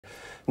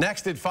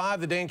Next at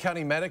 5, the Dane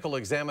County Medical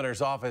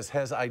Examiner's Office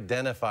has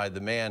identified the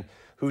man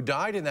who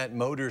died in that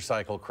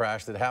motorcycle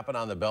crash that happened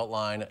on the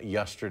Beltline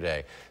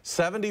yesterday.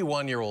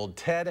 71-year-old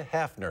Ted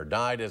Hefner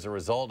died as a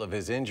result of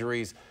his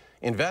injuries.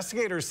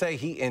 Investigators say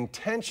he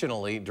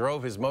intentionally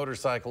drove his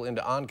motorcycle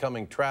into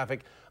oncoming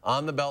traffic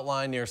on the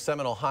Beltline near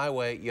Seminole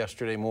Highway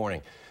yesterday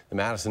morning. The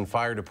Madison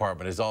Fire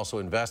Department is also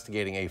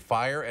investigating a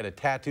fire at a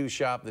tattoo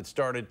shop that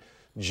started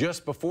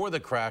just before the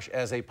crash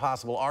as a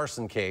possible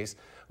arson case.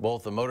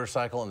 Both the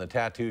motorcycle and the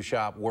tattoo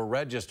shop were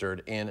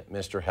registered in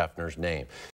Mr. Hefner's name.